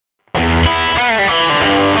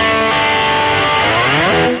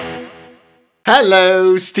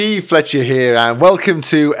Hello, Steve Fletcher here, and welcome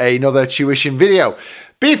to another tuition video.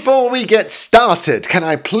 Before we get started, can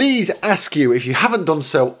I please ask you, if you haven't done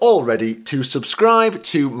so already, to subscribe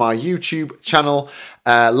to my YouTube channel,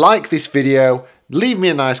 like this video, leave me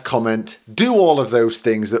a nice comment, do all of those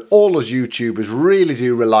things that all us YouTubers really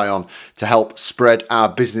do rely on to help spread our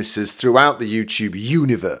businesses throughout the YouTube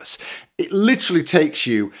universe. It literally takes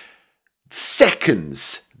you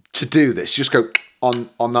seconds to do this. Just go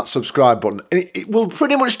on that subscribe button. It will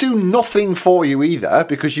pretty much do nothing for you either,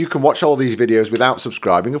 because you can watch all these videos without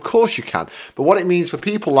subscribing. Of course you can. But what it means for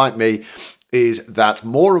people like me is that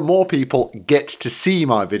more and more people get to see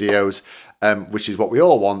my videos, which is what we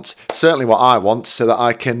all want, certainly what I want, so that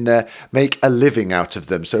I can make a living out of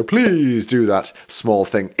them. So please do that small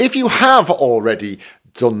thing. If you have already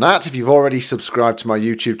done that, if you've already subscribed to my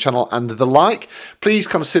YouTube channel and the like, please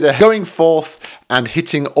consider going forth and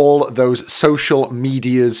hitting all those social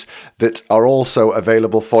medias that are also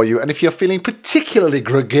available for you. And if you're feeling particularly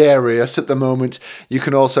gregarious at the moment, you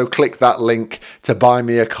can also click that link to buy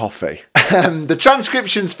me a coffee. The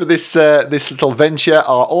transcriptions for this little venture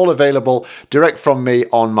are all available direct from me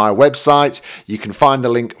on my website. You can find the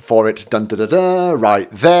link for it right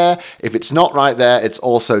there. If it's not right there, it's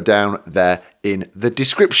also down there in the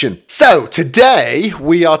description. So today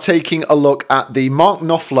we are taking a look at the Mark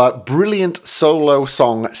Knopfler brilliant solo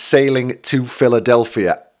song Sailing to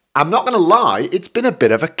Philadelphia. I'm not going to lie, it's been a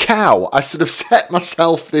bit of a cow. I sort of set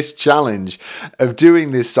myself this challenge of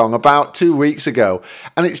doing this song about 2 weeks ago,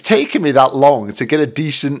 and it's taken me that long to get a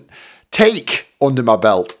decent take under my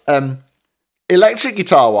belt. Electric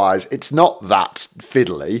guitar wise, it's not that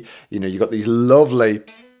fiddly. You know, you've got these lovely...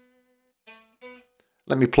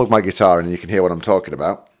 Let me plug my guitar in and you can hear what I'm talking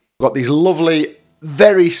about. I've got these lovely,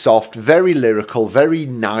 very soft, very lyrical, very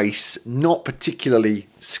nice, not particularly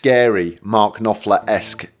scary Mark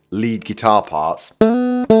Knopfler-esque lead guitar parts.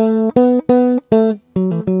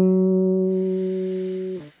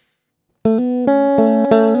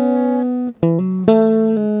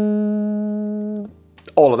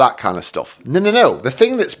 All of that kind of stuff. No. The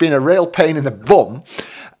thing that's been a real pain in the bum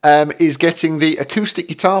is getting the acoustic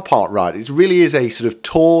guitar part right. It really is a sort of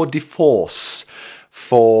tour de force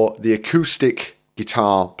for the acoustic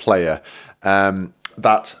guitar player.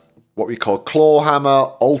 That what we call claw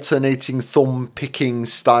hammer, alternating thumb picking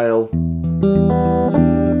style.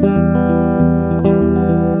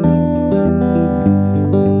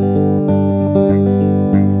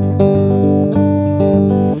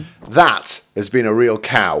 That has been a real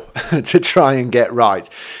cow to try and get right.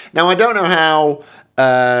 Now, I don't know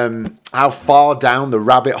how far down the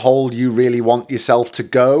rabbit hole you really want yourself to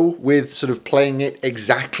go with sort of playing it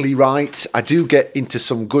exactly right. I do get into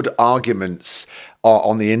some good arguments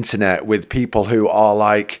on the internet with people who are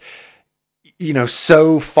like, you know,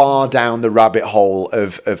 so far down the rabbit hole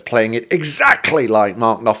of playing it exactly like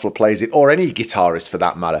Mark Knopfler plays it, or any guitarist for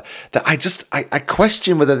that matter, that I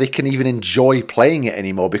question whether they can even enjoy playing it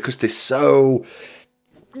anymore, because they're so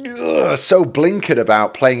blinkered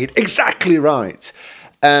about playing it exactly right.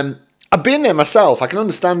 I've been there myself. I can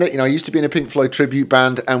understand it. You know, I used to be in a Pink Floyd tribute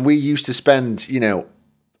band, and we used to spend, you know,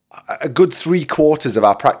 a good 3/4 of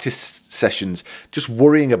our practice sessions just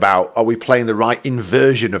worrying about, are we playing the right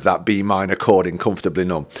inversion of that B minor chord in Comfortably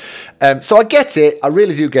Numb? So I get it. I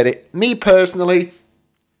really do get it. Me personally,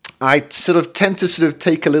 I sort of tend to sort of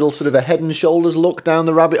take a little sort of a head and shoulders look down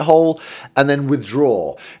the rabbit hole and then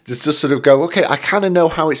withdraw. Just sort of go, okay, I kind of know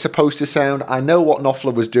how it's supposed to sound. I know what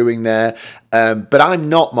Knopfler was doing there, but I'm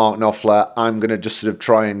not Mark Knopfler. I'm going to just sort of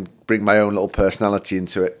try and bring my own little personality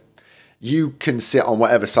into it. You can sit on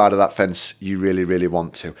whatever side of that fence you really, really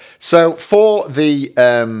want to. So for the,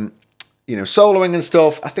 you know, soloing and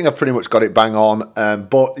stuff, I think I've pretty much got it bang on.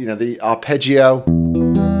 But, you know, the arpeggio,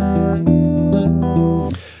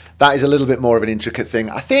 that is a little bit more of an intricate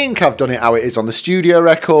thing. I think I've done it how it is on the studio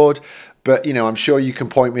record, but, you know, I'm sure you can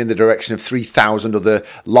point me in the direction of 3,000 other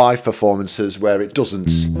live performances where it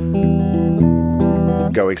doesn't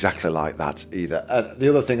go exactly like that either. The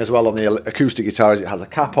other thing as well on the acoustic guitar is it has a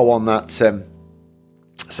capo on that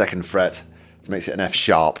second fret. It makes it an F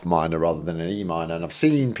sharp minor rather than an E minor, and I've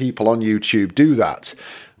seen people on YouTube do that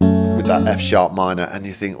with that F sharp minor, and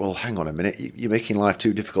you think, well, hang on a minute, you're making life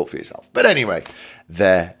too difficult for yourself. But anyway,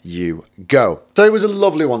 there you go. So it was a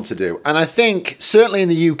lovely one to do, and I think certainly in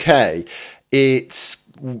the UK it's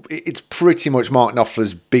pretty much Mark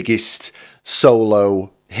Knopfler's biggest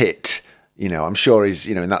solo hit. You know, I'm sure he's,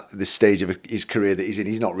 you know, in this stage of his career that he's in,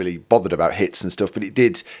 he's not really bothered about hits and stuff, but it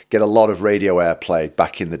did get a lot of radio airplay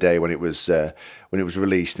back in the day when it was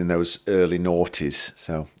released in those early noughties.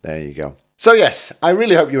 So there you go. So yes, I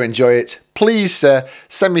really hope you enjoy it. Please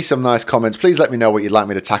send me some nice comments. Please let me know what you'd like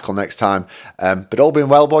me to tackle next time. But all being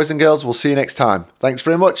well, boys and girls, we'll see you next time. Thanks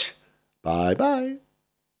very much. Bye bye.